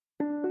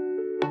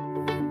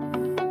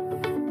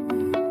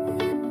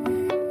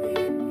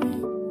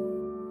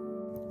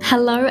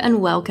Hello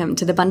and welcome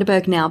to the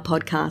Bundaberg Now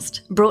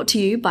podcast, brought to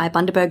you by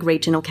Bundaberg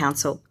Regional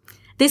Council.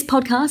 This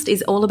podcast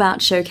is all about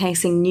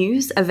showcasing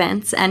news,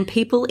 events and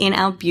people in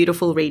our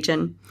beautiful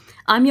region.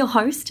 I'm your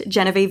host,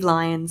 Genevieve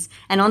Lyons,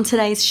 and on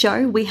today's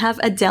show we have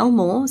Adele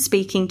Moore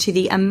speaking to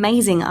the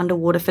amazing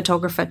underwater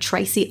photographer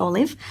Tracy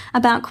Olive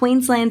about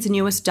Queensland's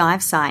newest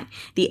dive site,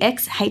 the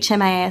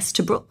ex-HMAS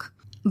Tobruk.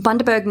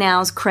 Bundaberg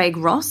Now's Craig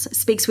Ross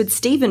speaks with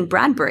Stephen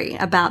Bradbury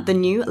about the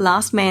new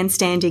Last Man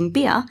Standing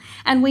beer,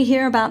 and we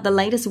hear about the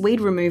latest weed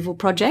removal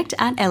project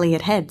at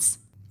Elliott Heads.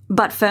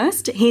 But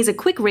first, here's a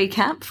quick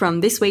recap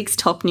from this week's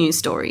top news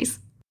stories.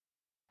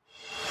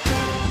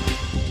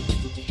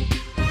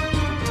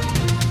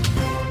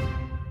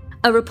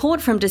 A report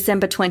from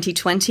December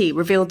 2020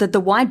 revealed that the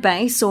Wide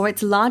Bay saw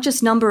its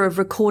largest number of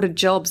recorded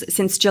jobs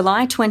since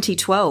July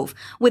 2012,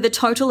 with a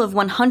total of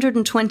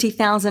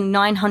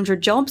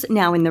 120,900 jobs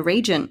now in the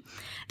region.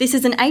 This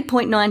is an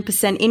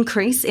 8.9%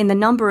 increase in the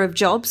number of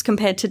jobs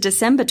compared to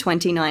December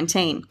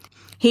 2019.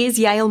 Here's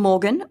Yael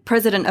Morgan,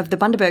 President of the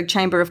Bundaberg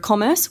Chamber of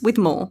Commerce, with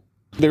more.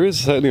 There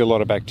is certainly a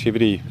lot of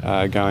activity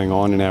going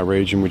on in our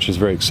region, which is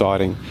very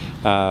exciting.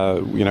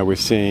 We're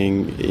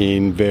seeing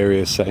in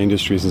various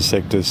industries and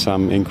sectors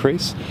some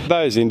increase.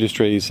 Those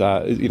industries,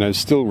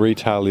 still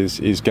retail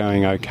is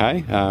going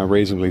okay,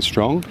 reasonably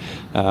strong.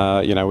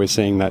 We're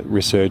seeing that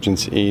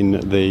resurgence in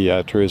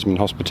the tourism and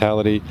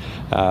hospitality.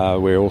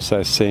 We're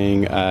also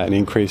seeing an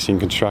increase in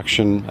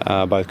construction,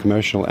 both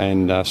commercial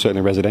and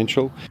certainly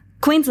residential.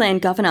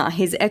 Queensland Governor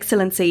His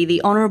Excellency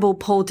the Honourable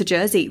Paul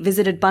Tergersi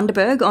visited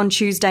Bundaberg on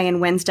Tuesday and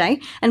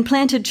Wednesday and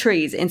planted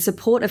trees in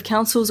support of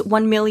Council's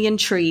 1 Million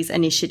Trees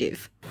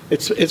initiative.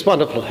 It's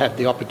wonderful to have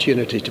the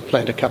opportunity to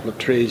plant a couple of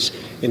trees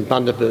in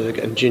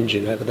Bundaberg and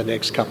Gingin over the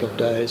next couple of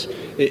days.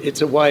 It's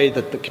a way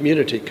that the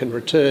community can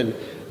return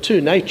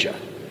to nature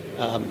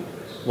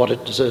what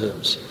it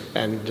deserves.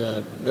 And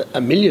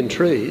 1 million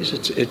trees,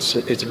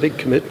 it's a big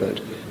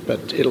commitment,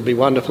 but it'll be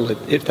wonderful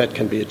if that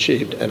can be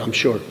achieved, and I'm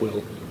sure it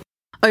will.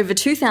 Over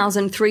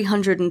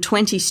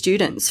 2,320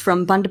 students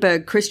from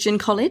Bundaberg Christian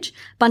College,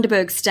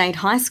 Bundaberg State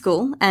High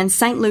School and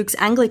St Luke's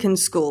Anglican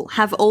School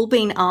have all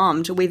been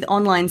armed with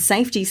online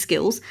safety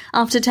skills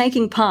after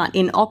taking part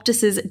in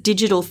Optus's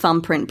digital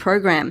thumbprint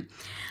program.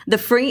 The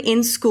free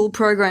in-school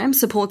program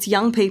supports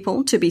young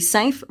people to be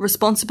safe,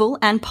 responsible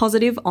and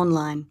positive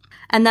online.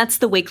 And that's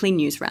the weekly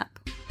news wrap.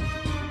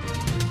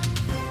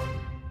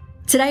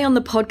 Today on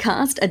the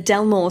podcast,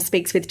 Adele Moore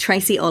speaks with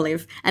Tracy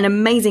Olive, an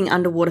amazing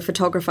underwater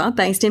photographer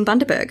based in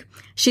Bundaberg.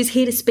 She's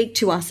here to speak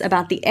to us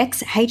about the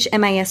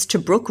ex-HMAS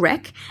Tobruk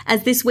wreck,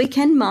 as this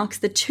weekend marks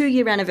the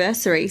 2-year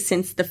anniversary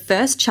since the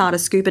first charter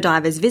scuba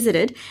divers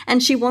visited,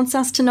 and she wants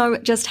us to know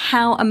just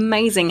how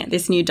amazing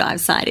this new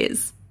dive site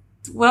is.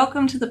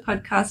 Welcome to the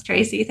podcast,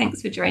 Tracy.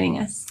 Thanks for joining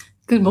us.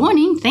 Good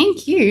morning.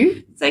 Thank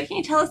you. So can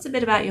you tell us a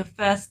bit about your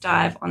first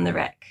dive on the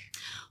wreck?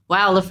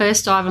 Wow, the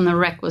first dive on the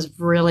wreck was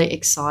really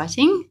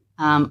exciting.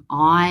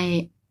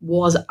 I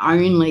was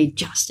only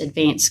just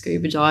advanced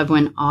scuba dive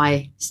when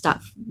I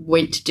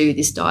went to do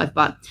this dive,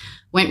 but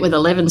went with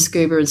 11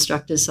 scuba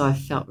instructors, so I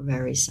felt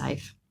very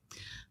safe.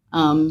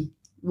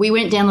 We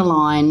went down the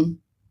line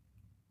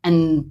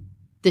and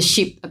the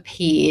ship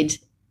appeared,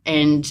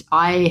 and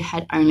I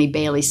had only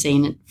barely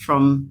seen it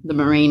from the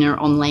marina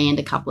on land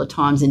a couple of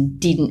times and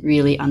didn't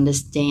really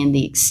understand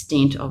the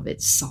extent of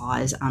its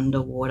size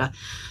underwater.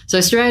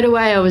 So straight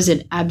away I was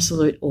in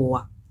absolute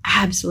awe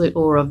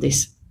of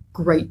this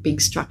great big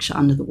structure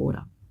under the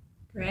water.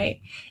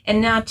 Great.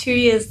 And now 2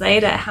 years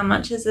later, how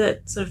much has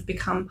it sort of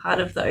become part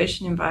of the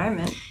ocean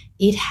environment?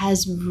 It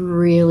has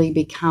really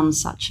become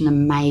such an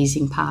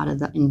amazing part of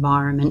the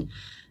environment.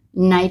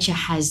 Nature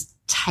has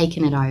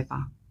taken it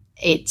over.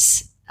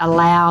 It's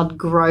allowed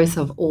growth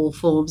of all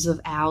forms of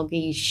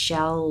algae,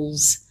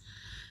 shells,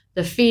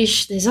 the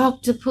fish, there's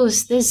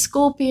octopus, there's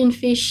scorpion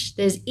fish,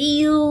 there's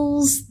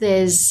eels,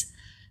 there's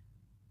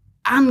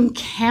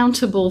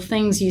uncountable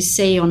things you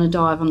see on a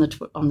dive on the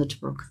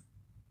Tobruk.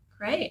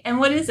 Great. And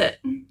what is it?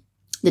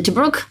 The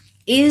Tobruk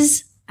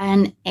is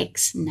an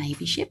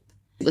ex-Navy ship.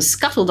 It was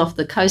scuttled off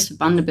the coast of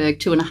Bundaberg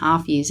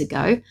 2.5 years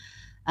ago.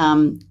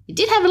 It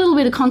did have a little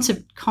bit of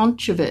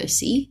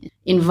controversy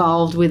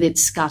involved with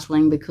its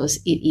scuttling because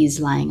it is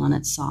laying on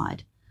its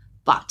side.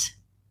 But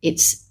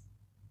it's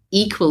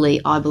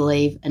equally, I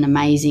believe, an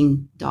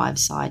amazing dive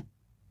site.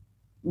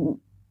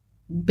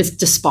 But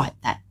despite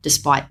that,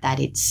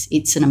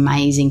 it's an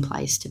amazing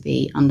place to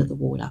be under the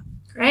water.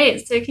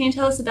 Great. So can you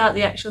tell us about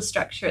the actual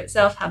structure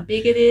itself, how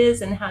big it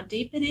is and how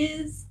deep it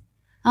is?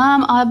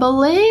 I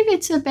believe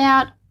it's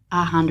about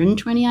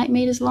 128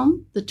 metres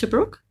long, the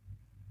Tobruk.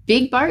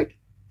 Big boat,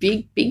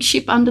 big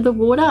ship under the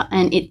water,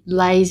 and it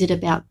lays at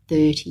about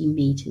 30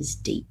 metres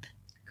deep.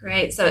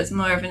 Great. So it's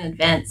more of an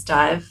advanced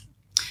dive.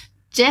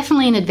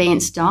 Definitely an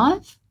advanced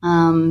dive.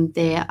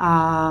 There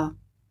are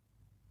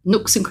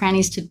nooks and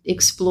crannies to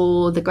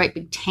explore, the great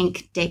big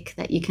tank deck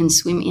that you can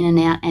swim in and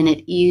out, and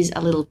it is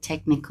a little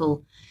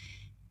technical.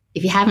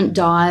 If you haven't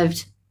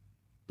dived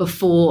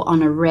before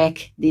on a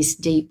wreck this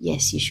deep,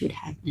 yes, you should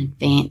have an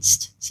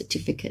advanced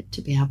certificate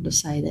to be able to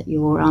say that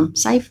you're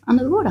safe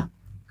under the water.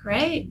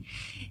 Great.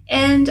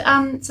 And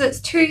so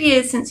it's 2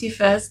 years since you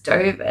first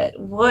dove it.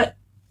 What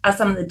are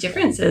some of the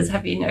differences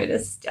have you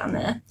noticed down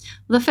there?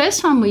 The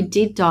first time we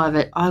did dive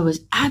it, I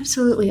was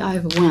absolutely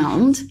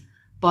overwhelmed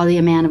by the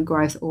amount of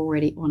growth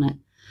already on it.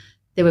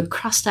 There were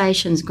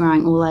crustaceans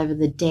growing all over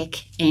the deck,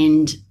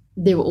 and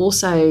there were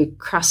also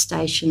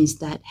crustaceans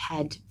that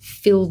had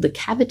filled the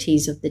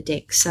cavities of the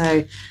deck. So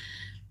I'm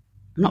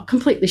not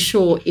completely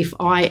sure if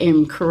I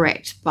am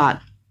correct,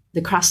 but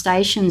the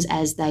crustaceans,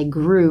 as they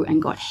grew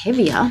and got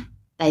heavier,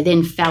 they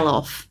then fell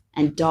off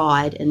and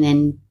died, and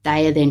then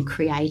they are then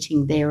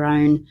creating their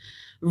own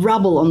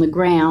rubble on the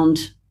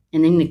ground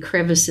and in the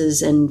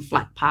crevices and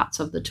flat parts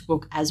of the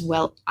Tobruk, as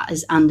well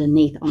as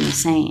underneath on the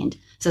sand.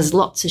 So there's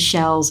lots of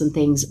shells and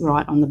things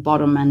right on the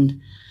bottom, and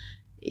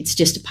it's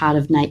just a part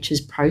of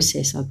nature's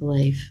process, I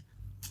believe.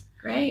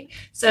 Great.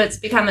 So it's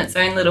become its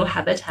own little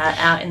habitat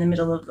out in the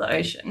middle of the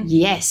ocean.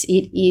 Yes,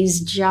 it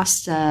is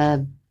just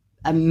a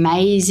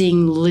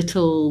amazing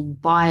little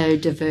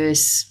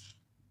biodiverse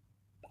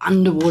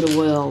underwater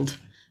world.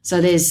 So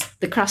there's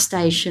the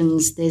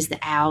crustaceans, there's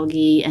the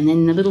algae, and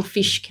then the little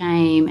fish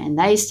came and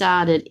they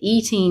started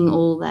eating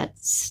all that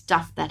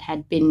stuff that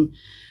had been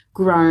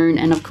grown.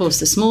 And, of course,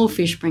 the small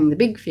fish bring the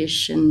big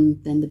fish,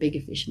 and then the bigger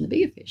fish and the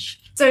bigger fish.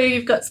 So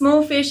you've got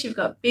small fish, you've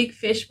got big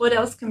fish. What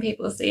else can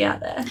people see out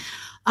there?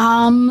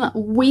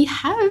 We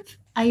have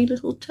a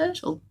little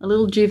turtle, a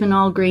little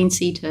juvenile green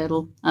sea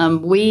turtle.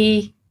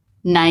 We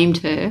named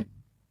her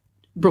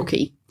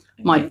Brookie.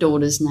 Okay. My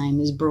daughter's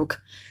name is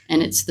Brooke,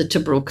 and it's the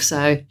Tobruk,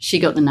 so she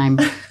got the name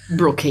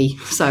Brookie,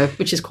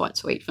 which is quite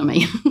sweet for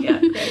me. Yeah,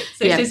 great.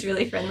 So yeah. She's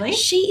really friendly?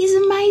 She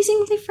is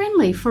amazingly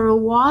friendly. For a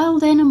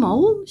wild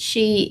animal,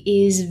 she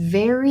is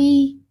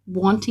very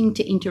wanting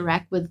to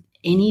interact with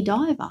any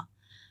diver.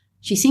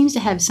 She seems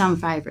to have some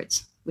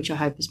favourites, which I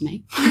hope is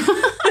me.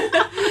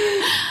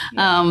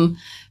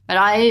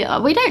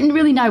 But we don't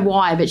really know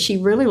why, but she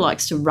really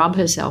likes to rub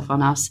herself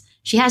on us.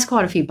 She has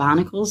quite a few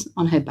barnacles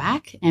on her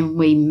back, and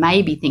we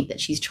maybe think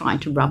that she's trying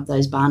to rub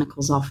those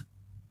barnacles off.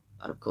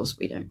 But, of course,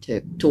 we don't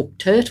talk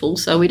turtle,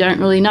 so we don't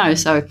really know.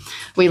 So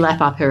we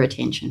lap up her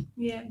attention.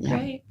 Yeah,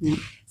 great. Yeah.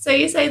 So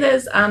you say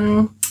there's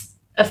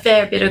a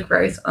fair bit of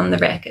growth on the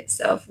wreck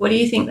itself. What do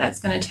you think that's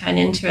going to turn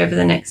into over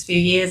the next few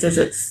years as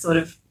it's sort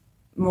of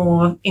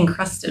more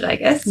encrusted, I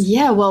guess?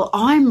 Yeah, well,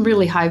 I'm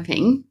really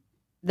hoping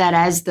that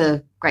as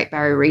the Great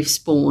Barrier Reef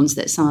spawns,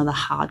 that some of the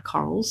hard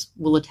corals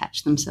will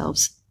attach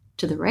themselves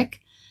to the wreck.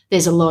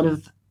 There's a lot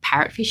of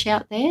parrotfish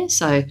out there.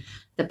 So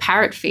the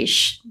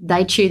parrotfish,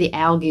 they chew the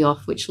algae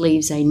off, which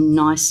leaves a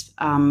nice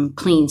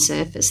clean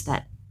surface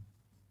that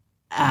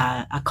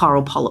a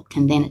coral polyp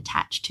can then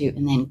attach to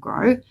and then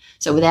grow.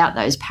 So without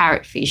those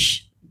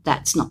parrotfish,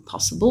 that's not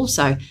possible.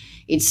 So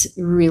it's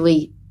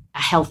really a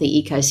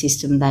healthy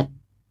ecosystem that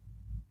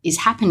is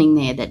happening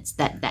there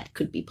that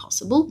could be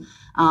possible.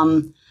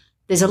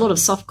 There's a lot of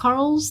soft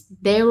corals.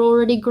 They're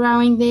already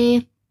growing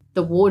there.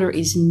 The water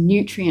is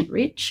nutrient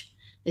rich.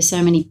 There's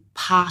so many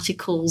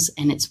particles,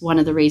 and it's one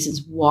of the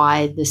reasons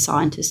why the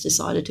scientists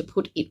decided to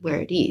put it where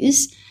it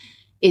is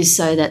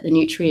so that the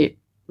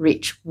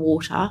nutrient-rich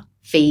water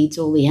feeds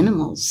all the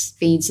animals,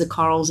 feeds the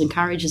corals,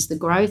 encourages the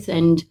growth,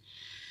 and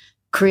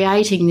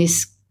creating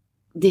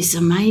this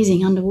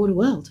amazing underwater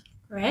world.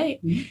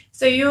 Great. Mm-hmm.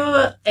 So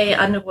you're an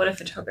underwater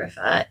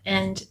photographer,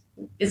 and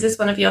is this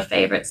one of your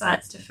favourite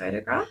sites to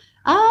photograph?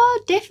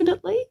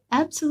 Definitely,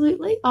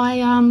 absolutely. I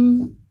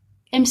am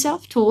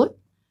self-taught.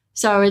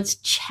 So it's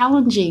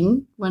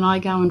challenging when I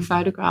go and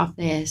photograph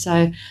there.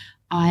 So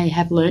I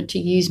have learnt to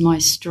use my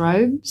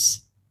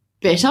strobes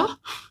better.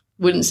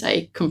 Wouldn't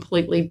say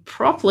completely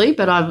properly,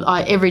 but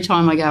I every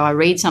time I go, I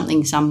read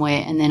something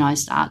somewhere and then I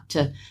start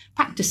to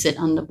practice it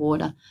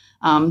underwater.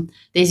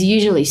 There's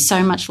usually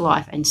so much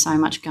life and so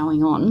much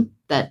going on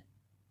that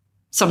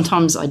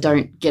sometimes I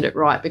don't get it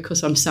right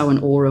because I'm so in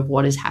awe of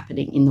what is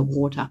happening in the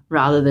water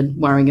rather than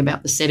worrying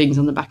about the settings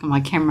on the back of my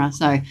camera.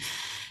 So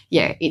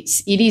yeah, it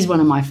is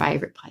one of my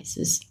favourite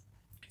places.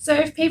 So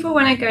if people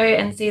want to go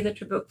and see the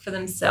Tobruk for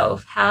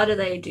themselves, how do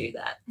they do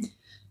that?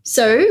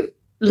 So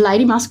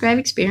Lady Musgrave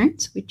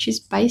Experience, which is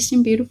based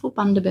in beautiful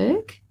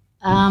Bundaberg,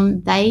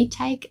 they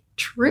take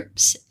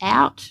trips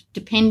out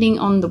depending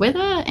on the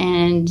weather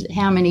and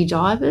how many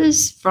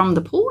divers from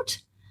the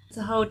port. It's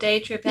a whole day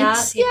trip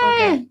out.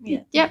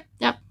 Yep.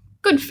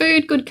 Good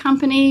food, good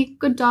company,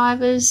 good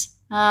divers.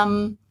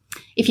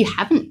 If you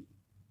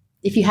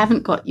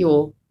haven't got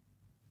your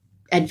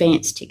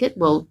advance ticket,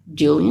 well,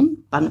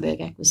 Julian,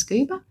 Bundaberg Aqua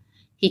Scuba,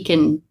 he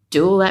can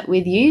do all that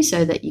with you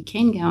so that you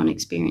can go and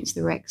experience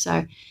the wreck.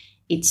 So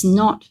it's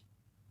not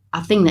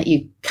a thing that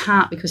you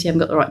can't because you haven't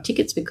got the right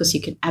tickets, because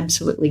you can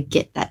absolutely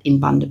get that in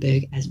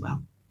Bundaberg as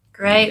well.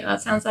 Great. Well,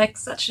 it sounds like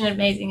such an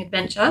amazing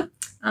adventure.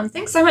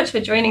 Thanks so much for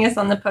joining us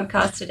on the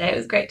podcast today. It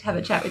was great to have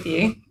a chat with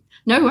you.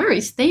 No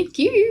worries. Thank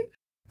you.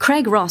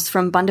 Craig Ross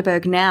from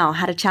Bundaberg Now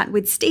had a chat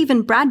with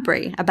Stephen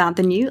Bradbury about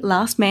the new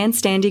Last Man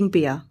Standing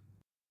beer.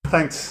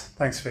 Thanks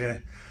for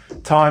your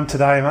time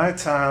today,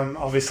 mate.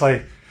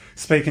 Obviously,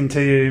 speaking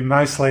to you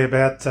mostly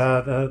about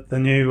the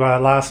new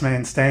Last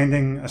Man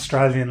Standing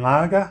Australian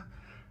lager.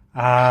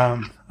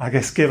 I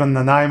guess given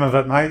the name of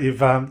it, mate,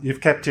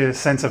 you've kept your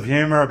sense of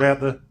humour about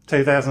the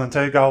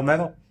 2002 gold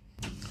medal.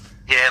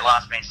 Yeah,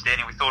 Last Man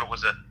Standing. We thought it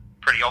was a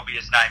pretty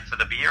obvious name for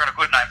the beer and a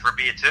good name for a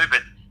beer too.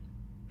 But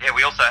yeah,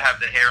 we also have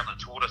the hare and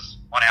the tortoise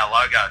on our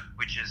logo,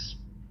 which is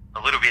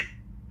a little bit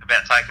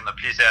about taking the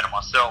piss out of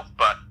myself,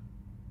 but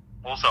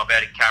also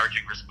about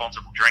encouraging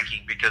responsible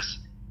drinking, because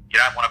you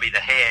don't want to be the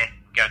hare and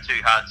go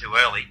too hard too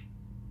early.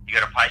 You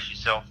got to pace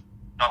yourself,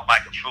 not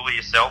make a fool of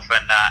yourself,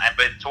 and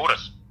be the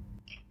tortoise.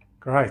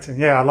 Great, and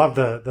yeah, I love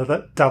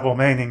the double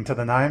meaning to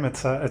the name.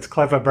 It's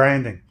clever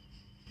branding.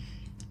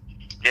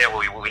 Yeah,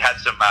 well, we had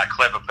some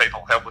clever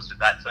people help us with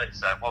that too,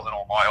 so it wasn't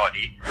all my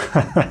idea.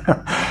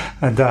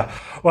 And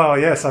well,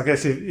 yes, I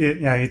guess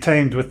you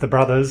teamed with the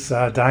brothers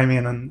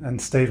Damien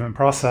and Stephen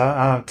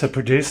Prosser to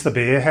produce the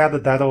beer. How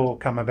did that all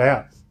come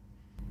about?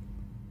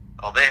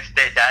 Well, their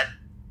dad,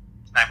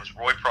 his name was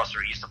Roy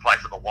Prosser. He used to play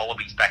for the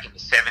Wallabies back in the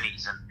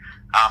 70s, and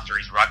after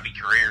his rugby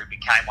career, he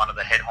became one of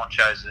the head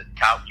honchos at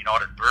Carlton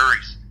United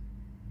Breweries.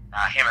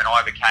 Him and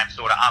I became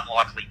sort of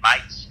unlikely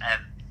mates,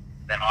 and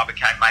then I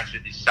became mates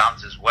with his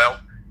sons as well.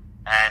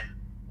 And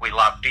we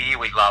love beer.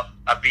 We love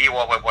a beer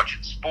while we're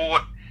watching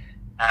sport.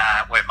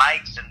 We're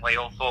mates, and we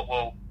all thought,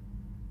 well,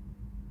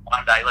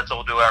 one day let's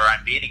all do our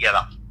own beer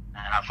together.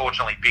 And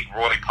unfortunately, Big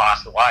Roy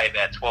passed away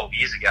about 12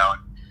 years ago,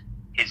 and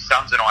his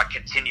sons and I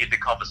continued the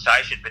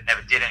conversation but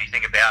never did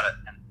anything about it.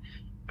 And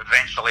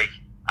eventually,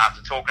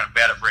 after talking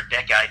about it for a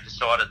decade,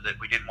 decided that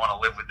we didn't want to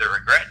live with the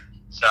regret.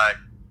 So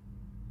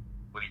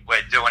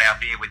we're doing our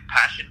beer with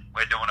passion.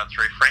 We're doing it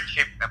through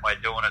friendship, and we're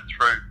doing it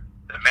through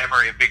the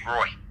memory of Big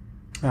Roy.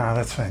 Oh,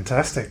 that's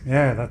fantastic.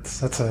 Yeah,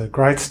 that's a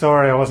great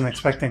story. I wasn't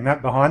expecting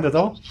that behind it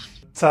all.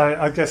 So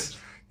I guess,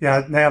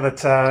 now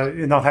that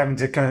you're not having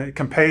to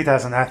compete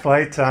as an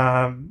athlete,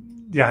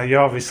 you're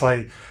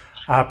obviously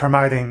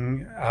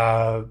promoting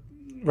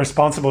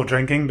responsible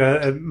drinking,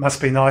 but it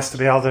must be nice to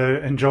be able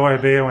to enjoy a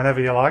beer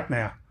whenever you like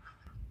now.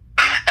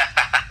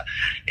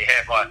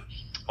 Yeah,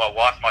 my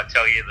wife might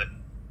tell you that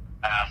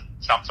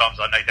sometimes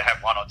I need to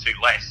have one or two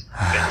less.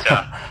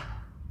 But,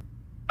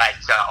 mate,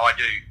 I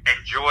do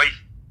enjoy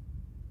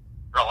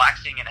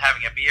relaxing and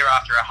having a beer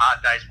after a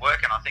hard day's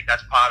work, and I think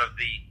that's part of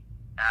the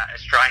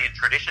Australian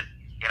tradition.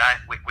 You know,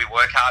 we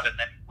work hard and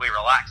then we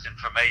relax. And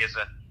for me, as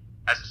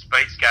a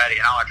speed skater,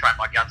 I trained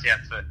my guts out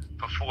for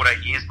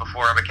 14 years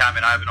before I became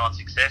an overnight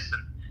success.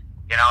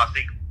 And I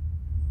think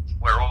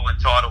we're all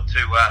entitled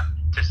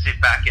to sit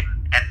back and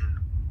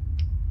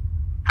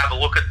have a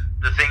look at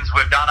the things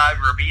we've done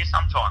over a beer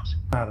sometimes.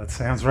 Oh, that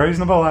sounds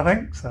reasonable, I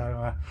think.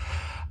 So,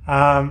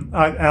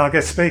 I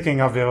guess speaking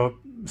of your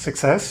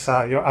success,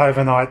 your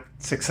overnight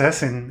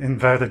success in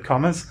inverted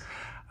commas,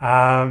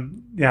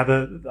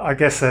 I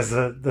guess there's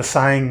the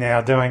saying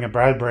now, doing a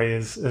Bradbury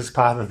is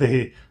part of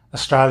the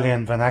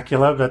Australian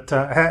vernacular, but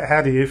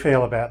how do you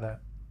feel about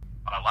that?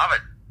 I love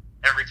it.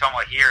 Every time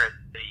I hear it,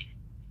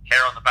 the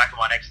hair on the back of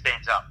my neck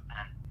stands up,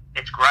 and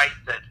it's great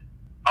that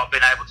I've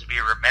been able to be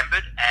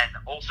remembered and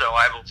also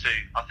able to,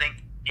 I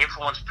think,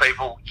 influence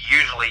people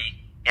usually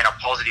in a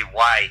positive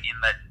way, in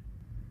that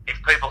if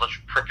people are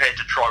prepared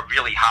to try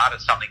really hard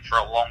at something for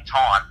a long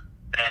time,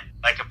 then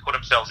they can put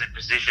themselves in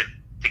position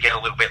to get a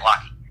little bit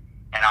lucky.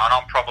 And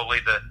I'm probably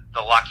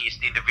the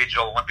luckiest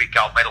individual Olympic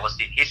gold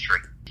medalist in history.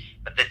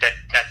 But that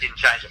didn't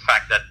change the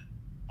fact that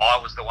I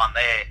was the one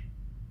there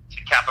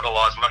to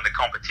capitalise when the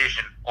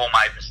competition all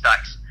made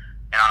mistakes.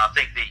 And I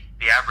think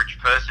the average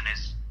person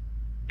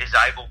is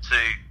able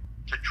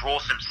to draw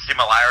some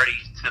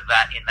similarities to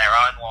that in their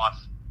own life,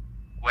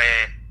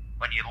 where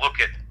when you look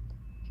at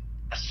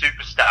a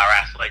superstar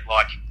athlete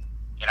like,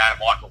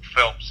 Michael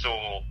Phelps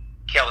or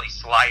Kelly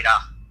Slater,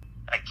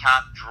 they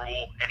can't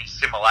draw any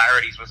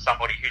similarities with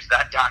somebody who's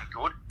that darn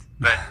good.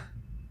 But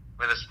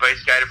with a speed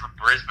skater from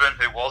Brisbane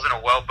who wasn't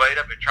a world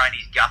beater but trained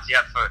his guts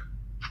out for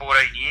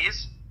 14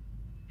 years,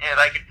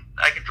 they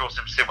can draw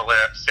some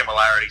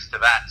similarities to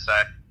that. So,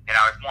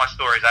 if my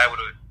story is able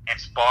to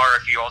inspire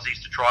a few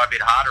Aussies to try a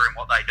bit harder in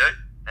what they do,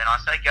 then I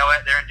say go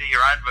out there and do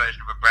your own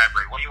version of a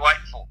Bradbury. What are you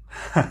waiting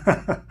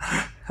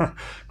for?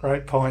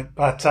 Great point.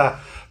 But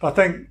I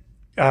think,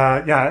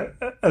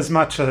 as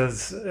much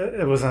as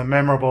it was a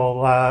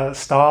memorable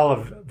style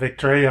of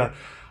victory, I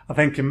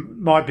think you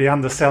might be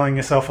underselling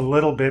yourself a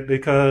little bit,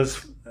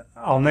 because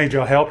I'll need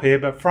your help here.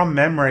 But from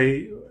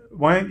memory,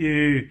 weren't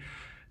you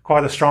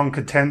quite a strong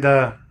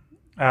contender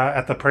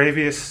at the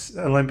previous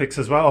Olympics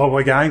as well? Or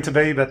were going to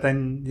be, but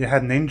then you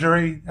had an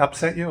injury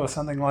upset you or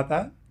something like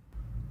that?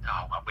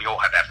 Oh, well, we all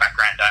have that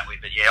background, don't we?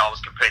 But yeah, I was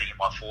competing in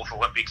my fourth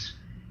Olympics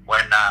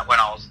when I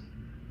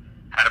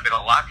had a bit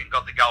of luck and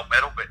got the gold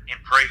medal. But in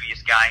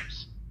previous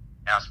games,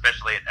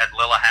 especially at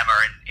Lillehammer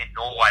in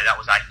Norway, that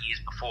was 8 years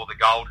before the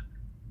gold.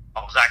 I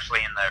was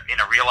actually in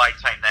a relay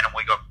team then, and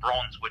we got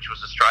bronze, which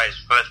was Australia's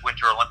first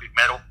Winter Olympic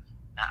medal.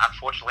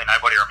 Unfortunately,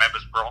 nobody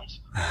remembers bronze.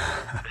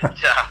 But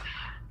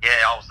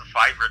I was the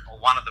favourite, or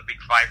one of the big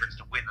favourites,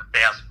 to win the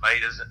 1,000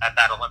 metres at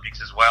that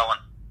Olympics as well.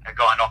 And a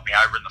guy knocked me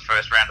over in the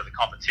first round of the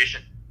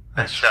competition.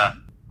 That's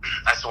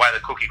the way the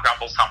cookie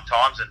crumbles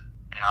sometimes. And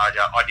I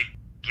didn't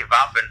give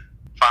up. And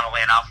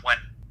funnily enough, when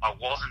I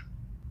wasn't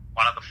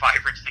one of the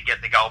favourites to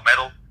get the gold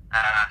medal.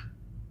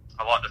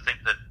 I like to think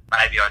that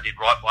maybe I did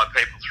right by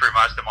people through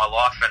most of my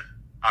life, and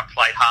I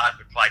played hard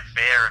but played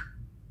fair and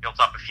built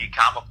up a few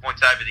karma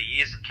points over the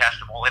years and cashed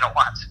them all in at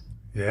once.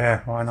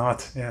 Yeah, why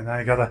not? Yeah, no,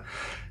 you got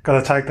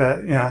to take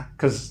that,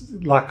 because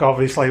luck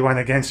obviously went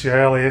against you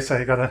earlier, so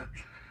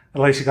at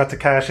least you got to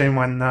cash in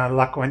when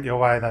luck went your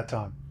way that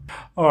time.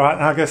 All right,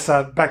 I guess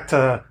back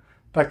to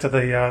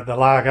the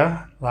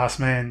lager, last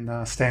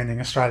man standing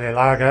Australia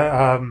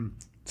lager.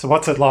 So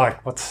what's it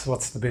like?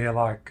 What's the beer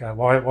like?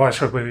 Why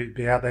should we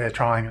be out there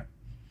trying it?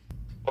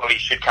 Well, you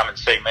should come and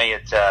see me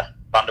at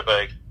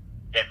Bundaberg,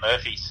 Ben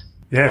Murphy's.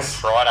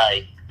 Yes. On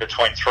Friday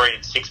between 3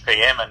 and 6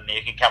 p.m, and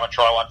you can come and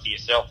try one for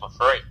yourself for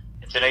free.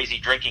 It's an easy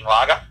drinking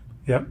lager.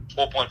 Yep.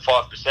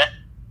 4.5%,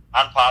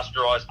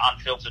 unpasteurised,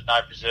 unfiltered, no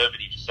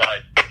preservatives, so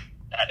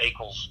that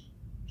equals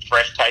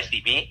fresh,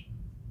 tasty beer.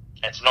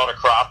 It's not a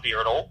craft beer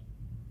at all.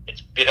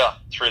 It's bitter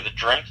through the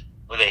drink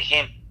with a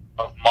hint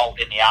of malt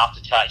in the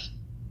aftertaste.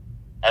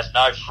 Has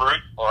no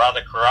fruit or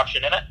other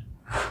corruption in it.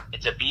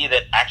 It's a beer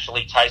that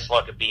actually tastes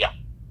like a beer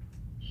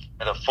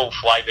with a full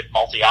flavoured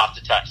malty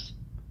aftertaste.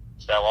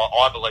 So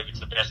I believe it's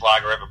the best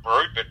lager ever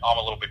brewed, but I'm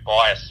a little bit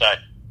biased, so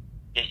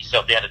get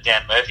yourself down to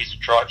Dan Murphy's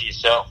and try it for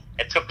yourself.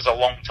 It took us a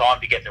long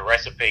time to get the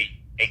recipe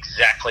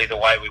exactly the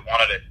way we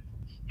wanted it.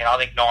 And I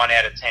think 9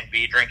 out of 10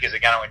 beer drinkers are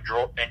going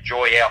to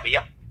enjoy our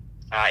beer.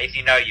 If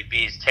you know your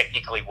beers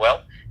technically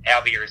well,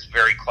 our beer is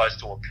very close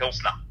to a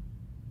Pilsner.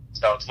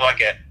 So it's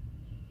like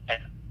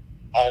an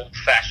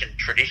old-fashioned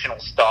traditional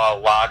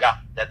style lager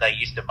that they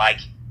used to make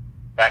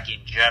back in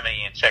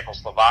Germany and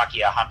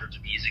Czechoslovakia hundreds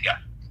of years ago.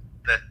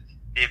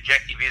 The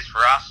objective is for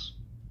us,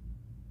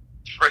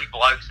 3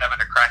 blokes having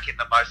a crack in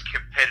the most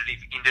competitive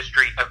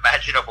industry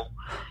imaginable,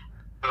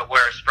 but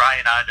we're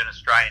Australian-owned and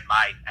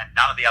Australian-made, and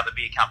none of the other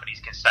beer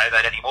companies can say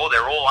that anymore.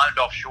 They're all owned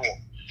offshore.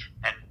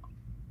 And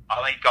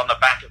I think on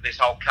the back of this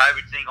whole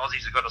COVID thing,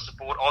 Aussies have got to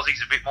support Aussies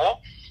a bit more.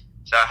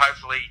 So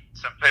hopefully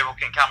some people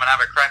can come and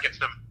have a crack at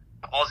some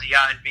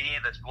Aussie-owned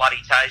beer that's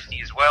bloody tasty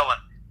as well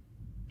and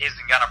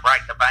isn't going to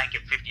break the bank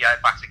at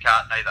 $58 a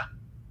carton either.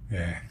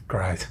 Yeah,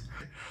 great.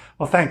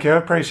 Well, thank you. I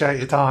appreciate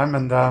your time,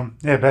 and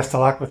best of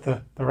luck with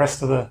the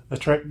rest of the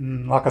trip.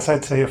 And like I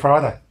said, see you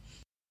Friday.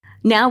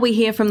 Now we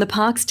hear from the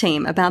Parks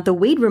team about the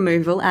weed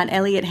removal at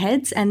Elliott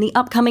Heads and the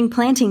upcoming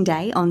planting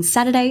day on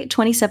Saturday,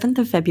 27th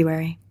of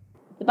February.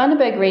 The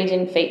Bundaberg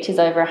region features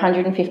over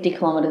 150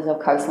 kilometres of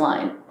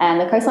coastline,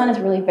 and the coastline is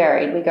really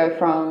varied. We go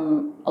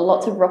from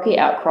lots of rocky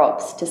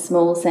outcrops to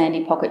small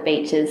sandy pocket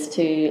beaches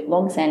to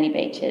long sandy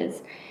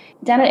beaches.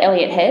 Down at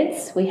Elliott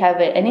Heads, we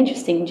have an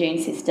interesting dune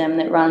system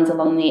that runs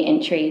along the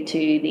entry to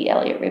the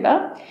Elliott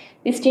River.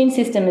 This dune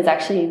system is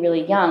actually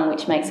really young,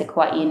 which makes it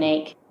quite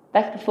unique.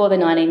 Back before the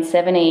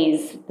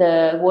 1970s,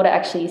 the water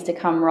actually used to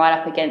come right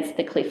up against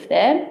the cliff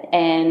there,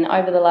 and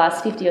over the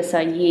last 50 or so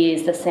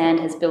years, the sand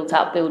has built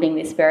up building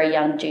this very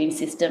young dune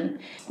system.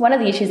 One of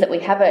the issues that we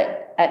have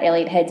at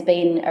Elliott Heads,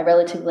 being a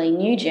relatively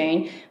new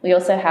dune, we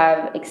also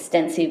have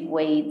extensive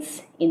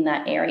weeds in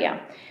that area.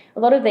 A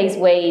lot of these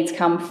weeds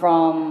come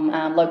from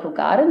local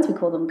gardens. We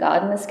call them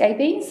garden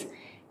escapees.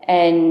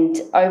 And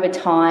over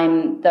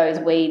time, those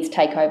weeds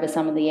take over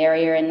some of the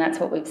area, and that's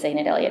what we've seen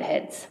at Elliott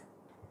Heads.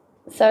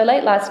 So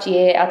late last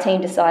year, our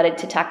team decided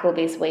to tackle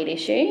this weed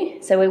issue.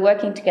 So we're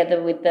working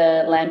together with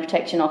the land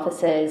protection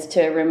officers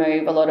to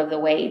remove a lot of the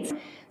weeds.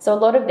 So a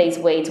lot of these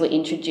weeds were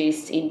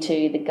introduced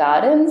into the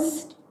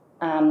gardens.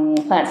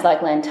 Plants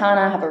like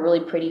lantana have a really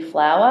pretty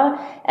flower,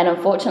 and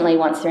unfortunately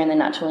once they're in the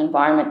natural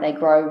environment they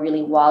grow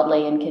really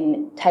wildly and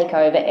can take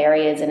over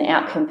areas and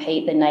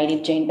outcompete the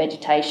native dune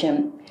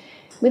vegetation.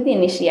 With the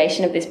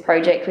initiation of this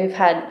project, we've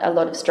had a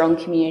lot of strong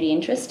community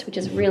interest, which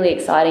is really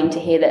exciting to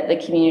hear that the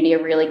community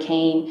are really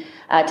keen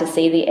to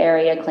see the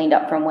area cleaned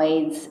up from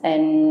weeds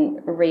and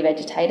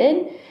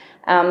revegetated.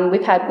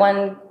 We've had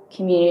one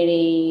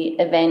community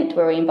event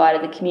where we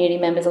invited the community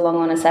members along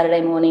on a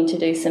Saturday morning to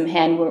do some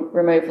hand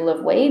removal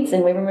of weeds,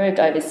 and we removed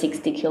over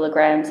 60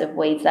 kilograms of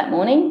weeds that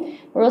morning.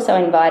 We're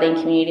also inviting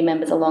community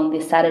members along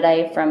this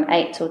Saturday from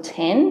 8 till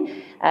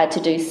 10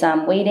 to do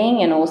some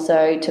weeding and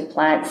also to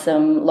plant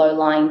some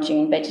low-lying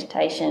dune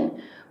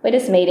vegetation. We're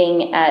just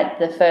meeting at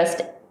the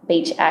first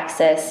beach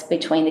access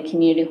between the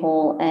community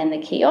hall and the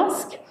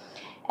kiosk.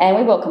 And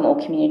we welcome all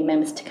community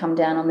members to come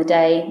down on the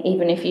day,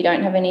 even if you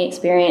don't have any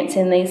experience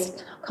in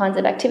these kinds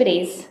of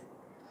activities.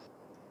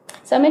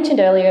 So I mentioned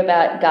earlier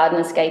about garden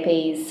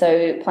escapees,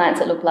 so plants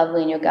that look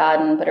lovely in your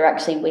garden but are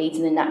actually weeds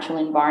in the natural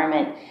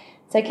environment.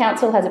 So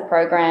Council has a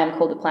program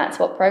called the Plant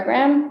Swap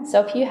Program.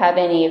 So if you have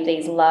any of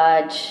these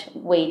large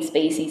weed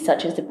species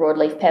such as the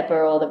broadleaf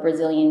pepper or the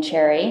Brazilian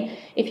cherry,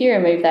 if you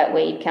remove that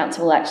weed,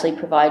 Council will actually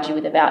provide you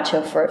with a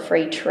voucher for a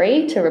free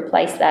tree to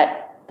replace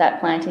that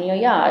plant in your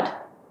yard.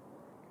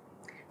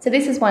 So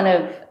this is one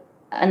of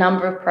a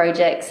number of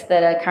projects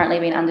that are currently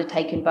being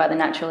undertaken by the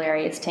Natural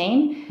Areas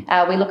team.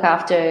 We look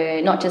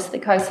after not just the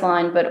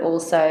coastline, but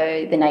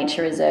also the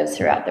nature reserves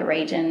throughout the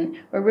region.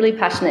 We're a really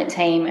passionate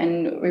team,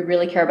 and we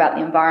really care about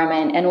the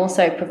environment, and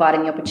also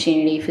providing the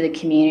opportunity for the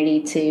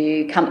community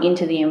to come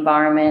into the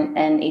environment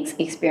and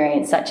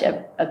experience such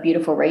a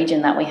beautiful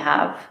region that we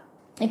have.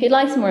 If you'd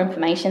like some more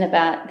information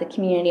about the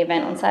community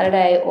event on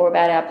Saturday or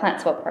about our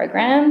plant swap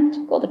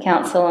program, call the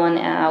council on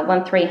our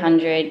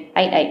 1300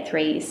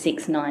 883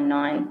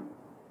 699.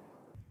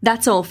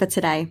 That's all for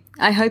today.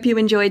 I hope you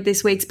enjoyed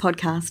this week's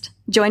podcast.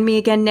 Join me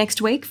again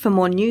next week for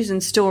more news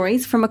and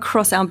stories from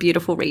across our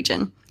beautiful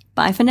region.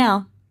 Bye for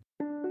now.